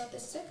reforms. But the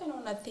second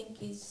one, I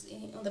think, is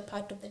on the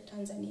part of the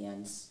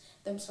Tanzanians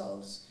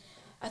themselves.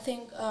 I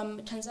think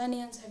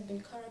Tanzanians have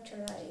been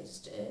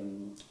characterized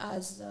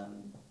as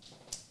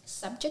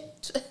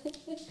subject.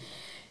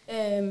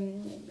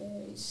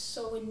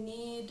 So we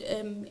need,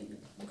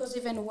 because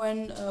even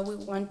when we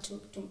want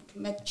to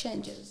make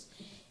changes,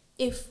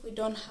 if we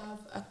don't have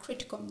a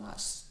critical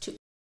mass to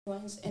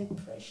influence and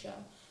pressure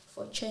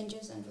for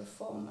changes and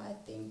reform, I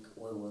think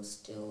we will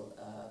still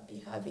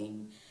be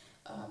having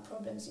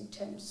problems in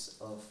terms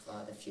of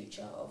the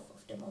future of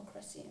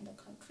democracy in the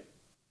country.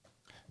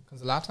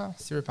 Consolata,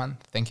 Siripan,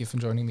 thank you for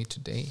joining me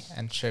today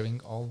and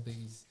sharing all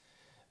these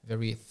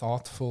very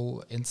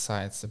thoughtful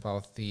insights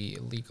about the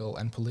legal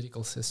and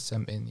political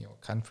system in your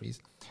countries.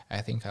 I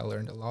think I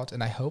learned a lot,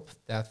 and I hope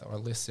that our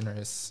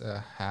listeners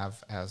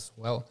have as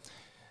well.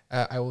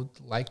 I would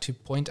like to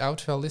point out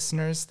to our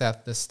listeners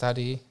that the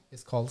study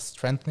is called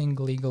Strengthening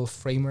Legal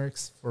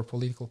Frameworks for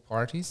Political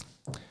Parties,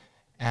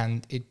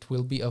 and it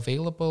will be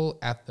available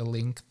at the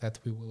link that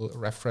we will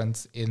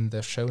reference in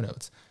the show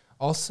notes.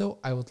 Also,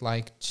 I would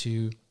like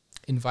to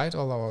invite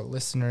all our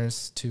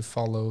listeners to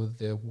follow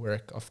the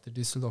work of the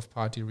Düsseldorf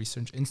Party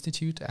Research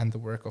Institute and the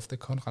work of the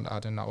Konrad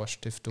Adenauer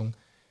Stiftung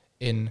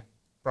in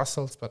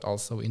Brussels, but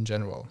also in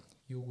general.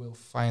 You will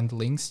find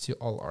links to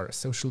all our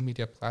social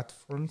media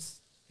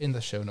platforms in the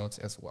show notes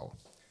as well.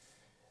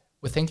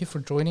 We thank you for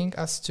joining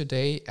us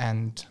today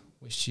and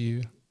wish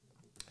you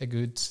a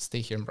good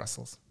stay here in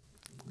Brussels.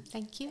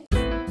 Thank you.